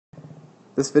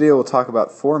This video will talk about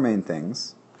four main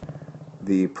things: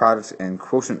 the product and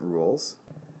quotient rules,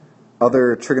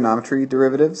 other trigonometry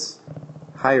derivatives,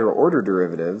 higher order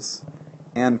derivatives,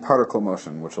 and particle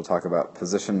motion, which will talk about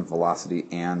position, velocity,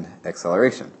 and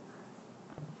acceleration.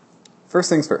 First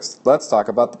things first, let's talk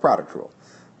about the product rule.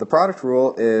 The product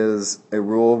rule is a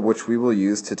rule which we will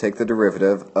use to take the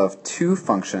derivative of two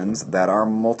functions that are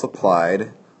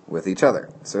multiplied with each other.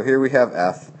 So here we have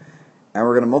f, and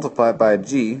we're going to multiply it by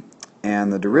g,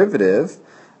 and the derivative,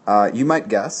 you might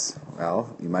guess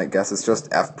it's just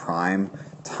f prime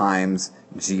times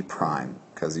g prime,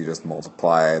 because you just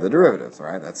multiply the derivatives,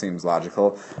 right? That seems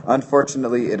logical.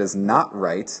 Unfortunately, it is not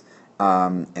right,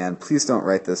 and please don't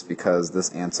write this because this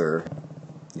answer,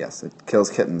 yes, it kills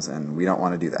kittens, and we don't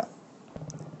want to do that.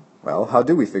 Well, how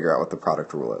do we figure out what the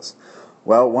product rule is?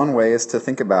 Well, one way is to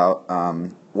think about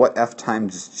what f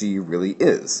times g really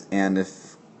is. And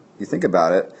if you think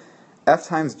about it, f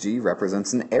times g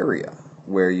represents an area,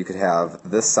 where you could have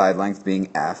this side length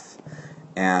being f,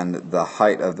 and the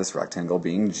height of this rectangle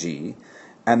being g.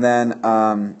 And then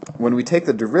when we take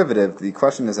the derivative, the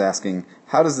question is asking,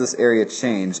 how does this area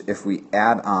change if we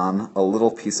add on a little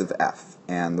piece of f?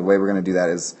 And the way we're going to do that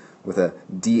is with a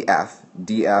df.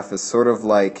 df is sort of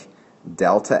like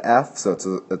delta f, so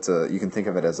you can think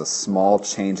of it as a small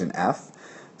change in f.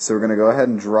 So we're going to go ahead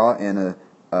and draw in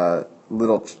a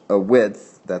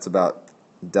width that's about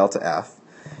delta f.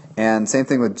 And same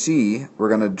thing with g, we're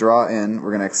going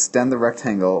to extend the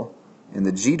rectangle in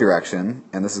the g direction,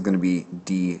 and this is going to be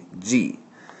dg.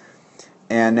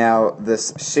 And now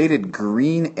this shaded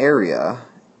green area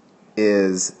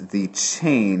is the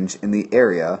change in the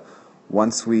area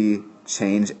once we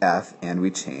change f and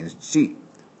we change g.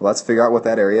 Let's figure out what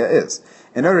that area is.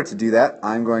 In order to do that,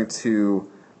 I'm going to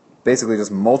basically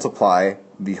just multiply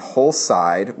the whole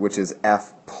side, which is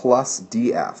f plus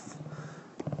df.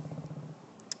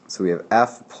 So we have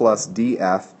f plus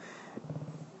df,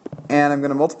 and I'm going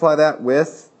to multiply that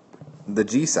with the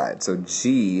g side, so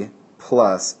g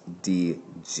plus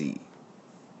dg.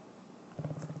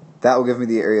 That will give me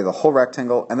the area of the whole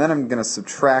rectangle, and then I'm going to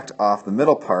subtract off the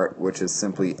middle part, which is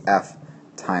simply f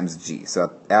times g.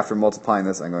 So after multiplying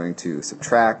this, I'm going to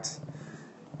subtract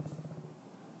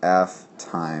f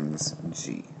times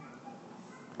g.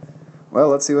 Well,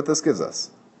 let's see what this gives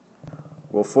us.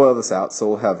 We'll FOIL this out, so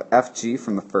we'll have fg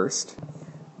from the first,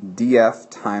 df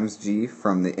times g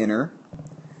from the inner,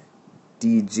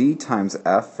 dg times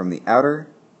f from the outer,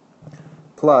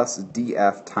 plus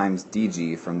df times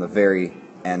dg from the very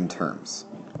end terms.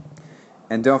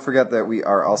 And don't forget that we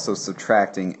are also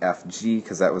subtracting fg,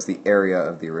 because that was the area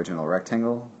of the original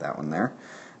rectangle, that one there.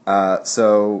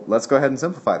 So let's go ahead and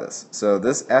simplify this. So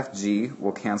this fg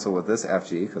will cancel with this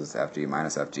fg, because it's fg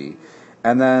minus fg.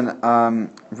 And then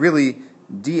really,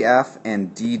 df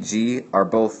and dg are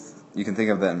both, you can think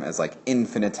of them as like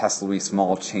infinitesimally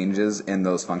small changes in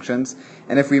those functions.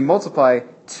 And if we multiply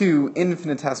two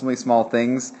infinitesimally small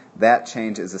things, that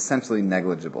change is essentially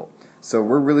negligible. So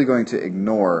we're really going to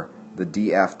ignore the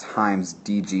df times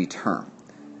dg term.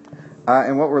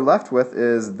 And what we're left with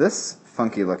is this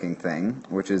funky looking thing,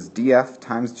 which is df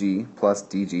times g plus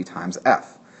dg times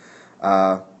f.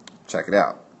 Check it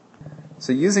out.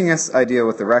 So using this idea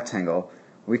with the rectangle,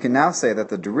 we can now say that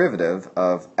the derivative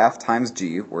of f times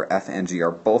g, where f and g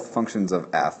are both functions of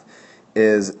f,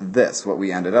 is this, what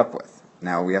we ended up with.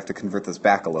 Now we have to convert this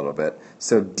back a little bit.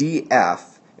 So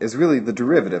df is really the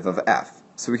derivative of f.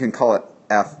 So we can call it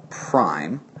f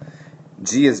prime.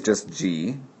 G is just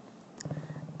g.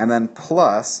 And then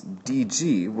plus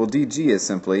dg, well, dg is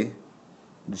simply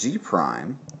g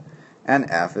prime, and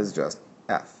f is just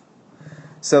f.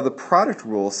 So the product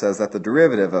rule says that the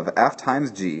derivative of f times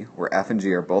g, where f and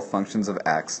g are both functions of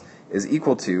x, is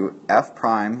equal to f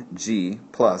prime g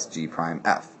plus g prime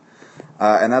f.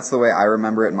 And that's the way I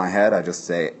remember it in my head. I just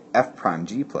say f prime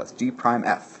g plus g prime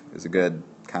f is a good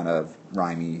kind of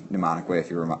rhymey mnemonic way if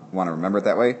you want to remember it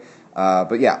that way.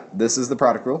 But yeah, this is the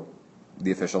product rule, the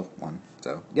official one,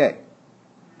 so yay.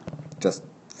 Just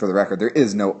for the record, there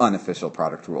is no unofficial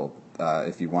product rule.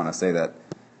 If you want to say that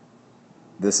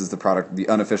this is the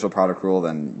unofficial product rule,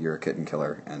 then you're a kitten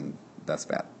killer, and that's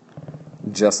bad.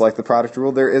 Just like the product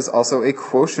rule, there is also a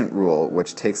quotient rule,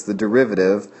 which takes the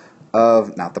derivative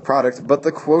of, not the product, but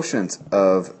the quotient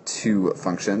of two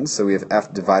functions. So we have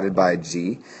f divided by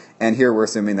g, and here we're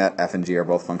assuming that f and g are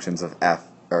both functions of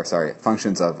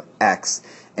functions of x,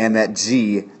 and that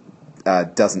g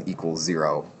doesn't equal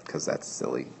 0, because that's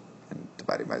silly, and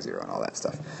dividing by 0 and all that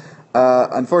stuff.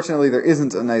 Unfortunately, there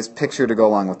isn't a nice picture to go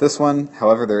along with this one.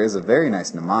 However, there is a very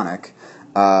nice mnemonic.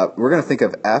 We're going to think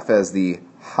of f as the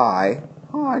hi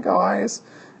guys,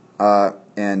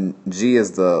 and g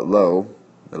is the low,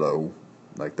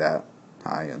 like that,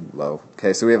 high and low.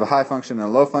 Okay, so we have a high function and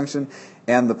a low function,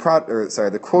 and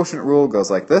the quotient rule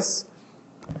goes like this: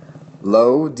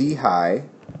 low d high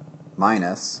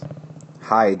minus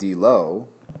high d low,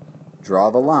 draw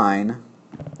the line,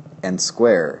 and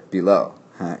square below.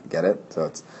 Get it? So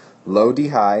it's low d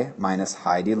high minus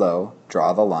high d low,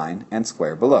 draw the line, and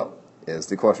square below is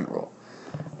the quotient rule.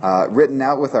 Written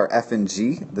out with our f and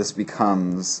g, this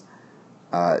becomes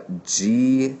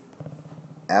g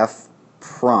f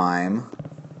prime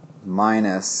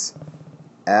minus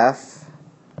f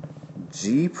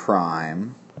g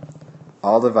prime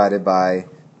all divided by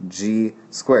g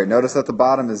squared. Notice that the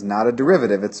bottom is not a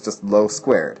derivative, it's just low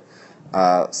squared.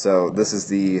 So this is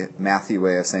the mathy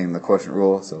way of saying the quotient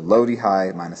rule. So low d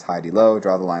high minus high d low,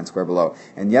 draw the line, square below.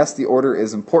 And yes, the order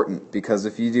is important, because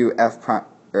if you do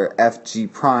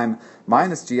fg prime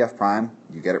minus gf prime,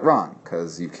 you get it wrong,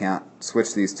 because you can't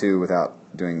switch these two without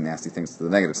doing nasty things to the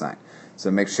negative sign.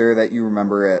 So make sure that you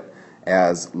remember it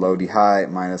as low d high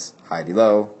minus high d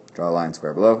low, draw a line,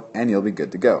 square below, and you'll be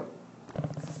good to go.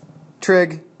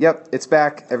 Trig, yep, it's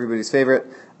back, everybody's favorite,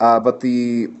 but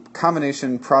the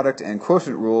combination, product, and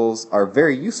quotient rules are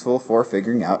very useful for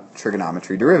figuring out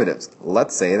trigonometry derivatives.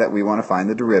 Let's say that we want to find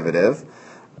the derivative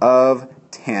of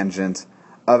tangent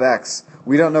of x.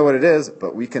 We don't know what it is,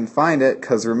 but we can find it,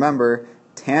 because remember,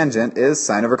 tangent is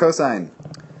sine over cosine.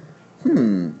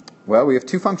 Well, we have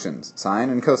two functions, sine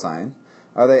and cosine.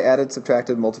 Are they added,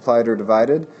 subtracted, multiplied, or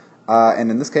divided?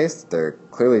 And in this case, they're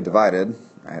clearly divided.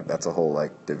 Right? That's a whole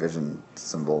division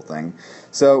symbol thing.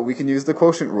 So we can use the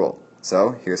quotient rule.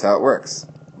 So here's how it works.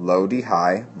 Low d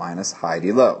high minus high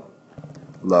d low.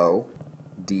 Low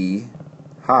d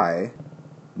high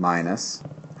minus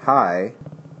high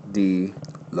d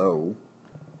low.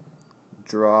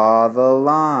 Draw the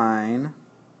line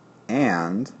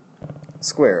and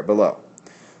square below.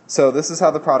 So this is how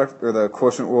the product or the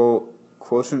quotient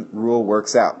rule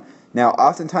works out. Now,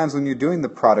 oftentimes when you're doing the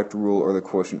product rule or the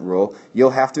quotient rule,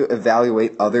 you'll have to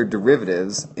evaluate other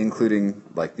derivatives, including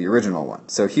the original one.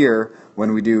 So here,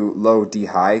 when we do low d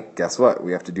high, guess what?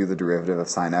 We have to do the derivative of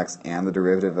sine x and the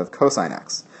derivative of cosine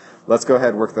x. Let's go ahead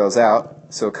and work those out.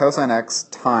 So cosine x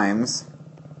times,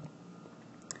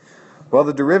 well,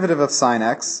 the derivative of sine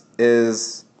x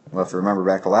is, well, if you remember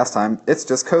back to last time, it's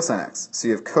just cosine x. So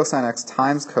you have cosine x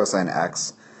times cosine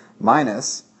x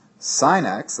minus sine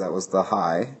x, that was the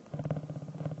high,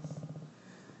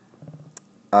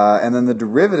 and then the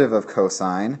derivative of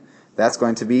cosine, that's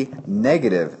going to be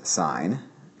negative sine,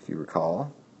 if you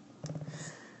recall.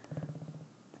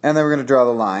 And then we're going to draw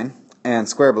the line and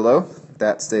square below.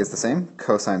 That stays the same,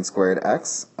 cosine squared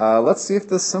x. Let's see if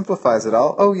this simplifies it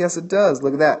all. Oh, yes, it does.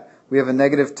 Look at that. We have a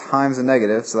negative times a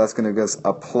negative, so that's going to give us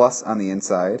a plus on the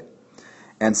inside.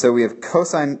 And so we have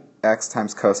cosine x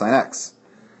times cosine x.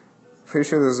 Pretty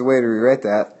sure there's a way to rewrite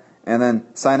that. And then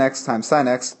sine x times sine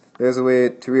x, there's a way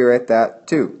to rewrite that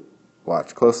too.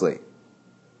 Watch closely.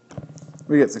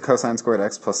 We get the cosine squared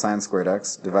x plus sine squared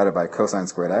x divided by cosine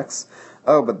squared x.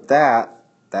 Oh, but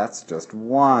that's just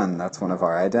 1. That's one of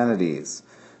our identities.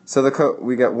 So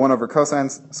we get 1 over cosine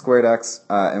squared x,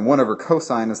 and 1 over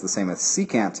cosine is the same as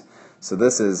secant. So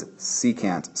this is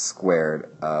secant squared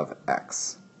of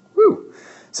x. Woo!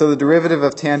 So the derivative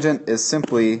of tangent is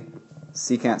simply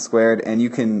secant squared, and you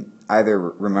can either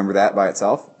remember that by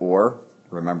itself or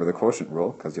remember the quotient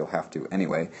rule, because you'll have to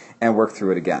anyway, and work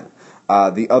through it again.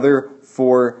 The other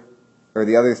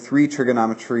three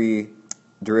trigonometry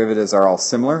derivatives are all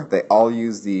similar. They all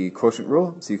use the quotient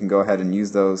rule, so you can go ahead and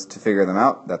use those to figure them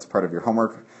out. That's part of your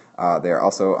homework. They are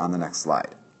also on the next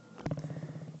slide.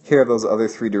 Here are those other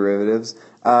three derivatives.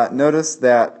 Notice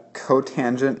that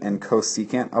cotangent and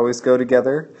cosecant always go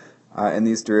together in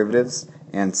these derivatives,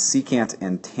 and secant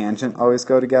and tangent always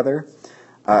go together.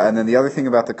 And then the other thing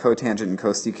about the cotangent and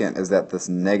cosecant is that this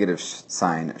negative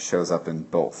sign shows up in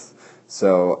both.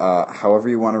 So however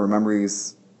you want to remember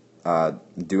these,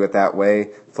 do it that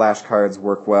way. Flashcards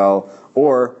work well.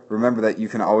 Or remember that you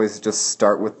can always just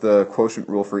start with the quotient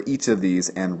rule for each of these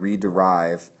and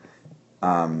rederive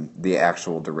the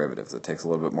actual derivatives. It takes a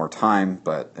little bit more time,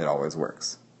 but it always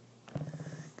works.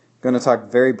 I'm going to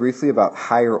talk very briefly about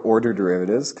higher order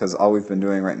derivatives, because all we've been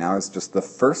doing right now is just the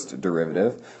first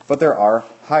derivative, but there are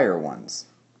higher ones.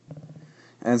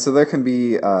 And so there can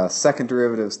be second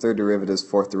derivatives, third derivatives,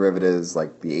 fourth derivatives,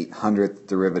 like the 800th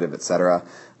derivative, etc.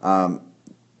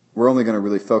 We're only going to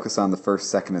really focus on the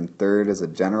first, second, and third as a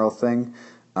general thing,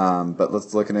 but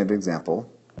let's look at an example.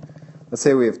 Let's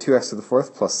say we have 2x to the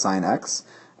fourth plus sine x.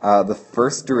 The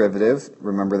first derivative,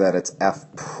 remember that it's f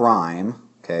prime,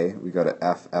 Okay, we go to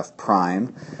f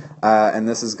prime, and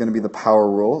this is going to be the power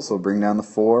rule, so we'll bring down the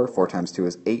 4. 4 times 2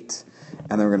 is 8,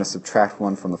 and then we're going to subtract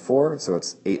 1 from the 4, so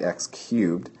it's 8x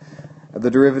cubed. The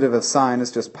derivative of sine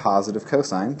is just positive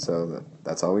cosine, so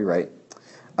that's all we write.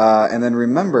 And then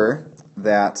remember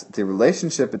that the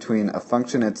relationship between a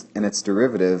function and its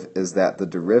derivative is that the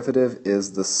derivative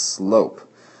is the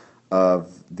slope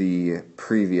of the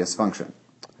previous function.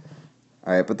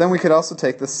 All right, but then we could also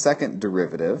take the second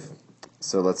derivative.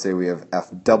 So let's say we have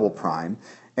f double prime,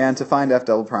 and to find f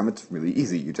double prime, it's really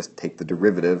easy. You just take the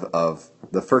derivative of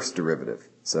the first derivative.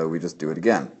 So we just do it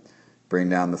again. Bring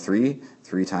down the 3.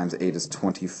 3 times 8 is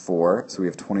 24, so we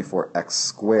have 24x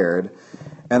squared.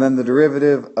 And then the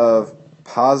derivative of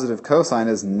positive cosine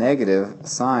is negative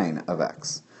sine of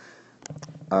x.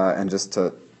 And just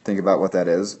to think about what that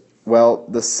is, well,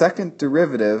 the second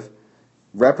derivative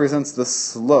represents the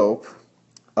slope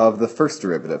of the first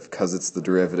derivative because it's the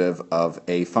derivative of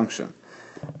a function.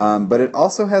 But it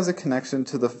also has a connection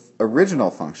to the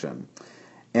original function.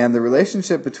 And the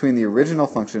relationship between the original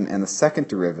function and the second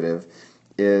derivative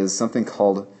is something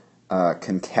called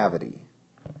concavity.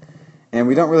 And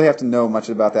we don't really have to know much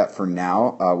about that for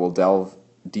now. We'll delve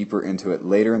deeper into it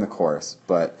later in the course.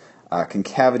 But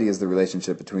concavity is the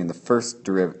relationship between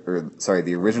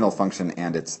the original function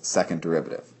and its second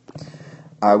derivative.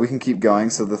 We can keep going.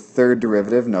 So the third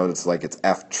derivative, notice like it's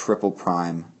f triple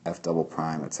prime, f double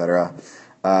prime, etc.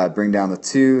 Bring down the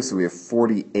 2, so we have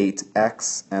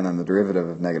 48x, and then the derivative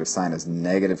of negative sine is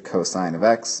negative cosine of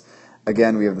x.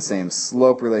 Again, we have the same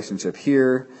slope relationship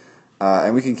here,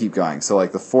 and we can keep going. So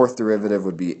like the fourth derivative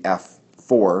would be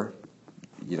f4.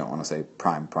 You don't want to say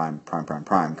prime, prime, prime, prime,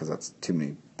 prime, because that's too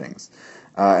many things.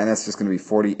 And that's just going to be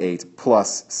 48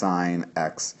 plus sine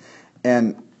x.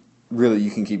 And really, you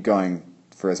can keep going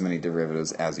for as many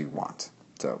derivatives as you want.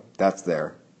 So that's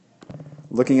there.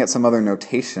 Looking at some other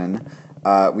notation,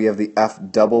 we have the f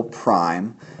double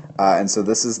prime, and so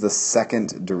this is the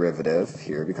second derivative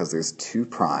here because there's 2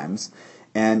 primes.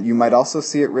 And you might also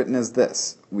see it written as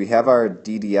this. We have our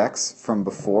d dx from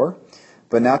before,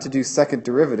 but now to do second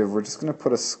derivative, we're just going to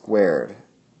put a squared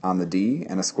on the d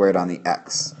and a squared on the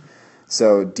x.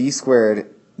 So d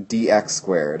squared dx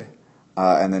squared,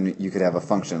 and then you could have a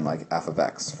function like f of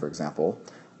x, for example.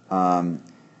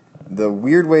 The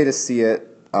weird way to see it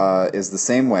is the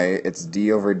same way. It's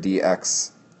d over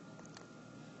dx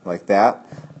like that.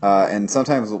 And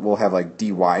sometimes we'll have like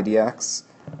dy dx,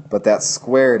 but that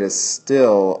squared is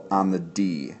still on the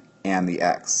d and the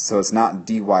x. So it's not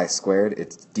dy squared,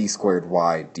 it's d squared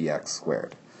y dx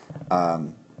squared.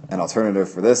 An alternative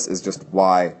for this is just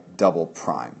y double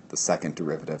prime, the second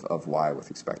derivative of y with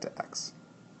respect to x.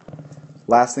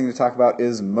 Last thing to talk about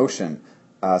is motion.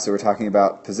 So we're talking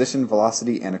about position,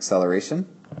 velocity, and acceleration.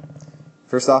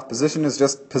 First off, position is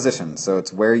just position, so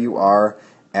it's where you are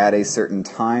at a certain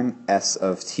time. S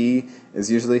of t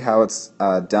is usually how it's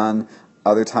done.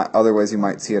 Other ways you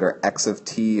might see it are x of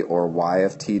t or y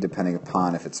of t, depending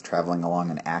upon if it's traveling along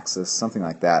an axis, something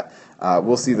like that.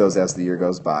 We'll see those as the year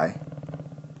goes by.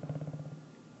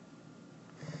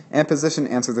 And position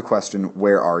answers the question,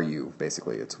 where are you,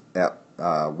 basically. It's at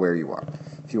where you are.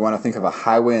 If you want to think of a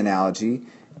highway analogy,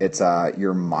 it's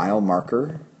your mile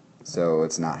marker. So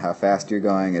it's not how fast you're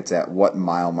going, it's at what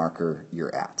mile marker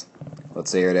you're at. Let's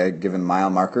say you're at a given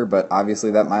mile marker, but obviously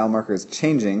that mile marker is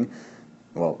changing.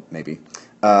 Well, maybe.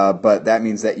 But that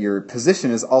means that your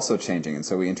position is also changing. And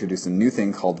so we introduced a new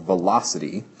thing called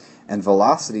velocity. And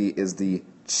velocity is the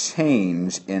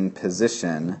change in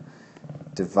position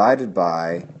divided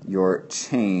by your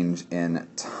change in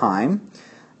time.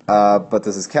 But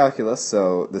this is calculus,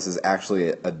 so this is actually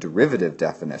a derivative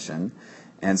definition.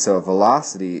 And so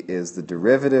velocity is the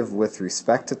derivative with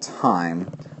respect to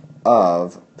time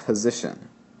of position.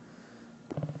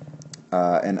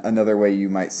 And another way you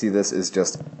might see this is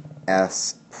just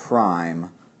s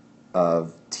prime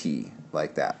of t,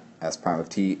 like that. S prime of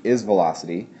t is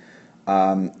velocity.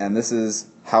 And this is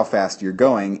how fast you're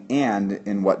going and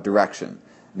in what direction.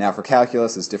 Now for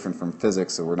calculus, it's different from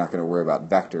physics, so we're not going to worry about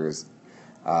vectors.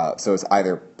 So it's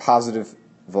either positive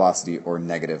velocity or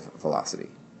negative velocity.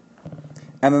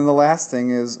 And then the last thing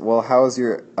is, well, how is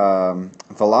your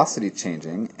velocity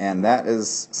changing? And that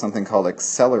is something called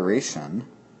acceleration.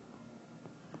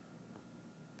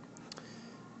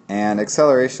 And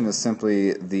acceleration is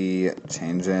simply the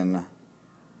change in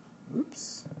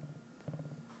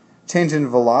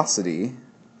velocity,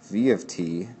 v of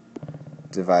t,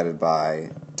 divided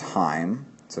by time.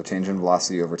 So change in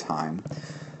velocity over time.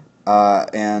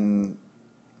 And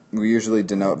we usually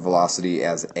denote velocity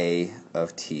as a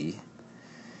of t.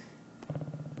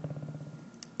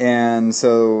 And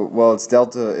so, well, it's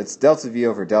delta v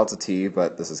over delta t,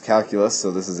 but this is calculus,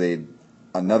 so this is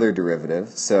another derivative.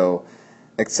 So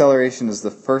acceleration is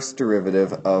the first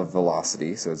derivative of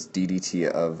velocity, so it's d dt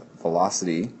of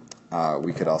velocity.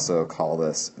 We could also call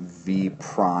this v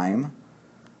prime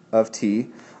of t.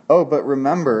 Oh, but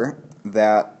remember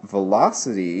that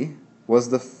velocity was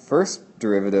the first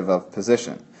derivative of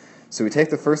position. So we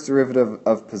take the first derivative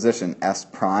of position, s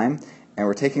prime, and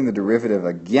we're taking the derivative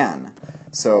again.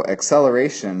 So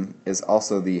acceleration is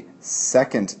also the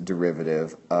second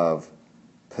derivative of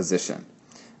position.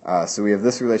 So we have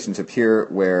this relationship here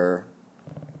where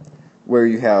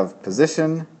you have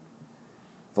position,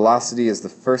 velocity is the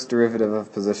first derivative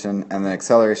of position, and then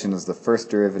acceleration is the first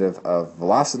derivative of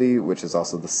velocity, which is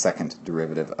also the second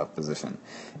derivative of position.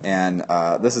 And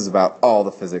this is about all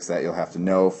the physics that you'll have to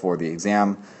know for the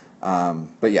exam.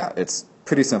 But yeah, it's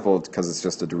pretty simple because it's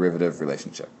just a derivative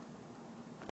relationship.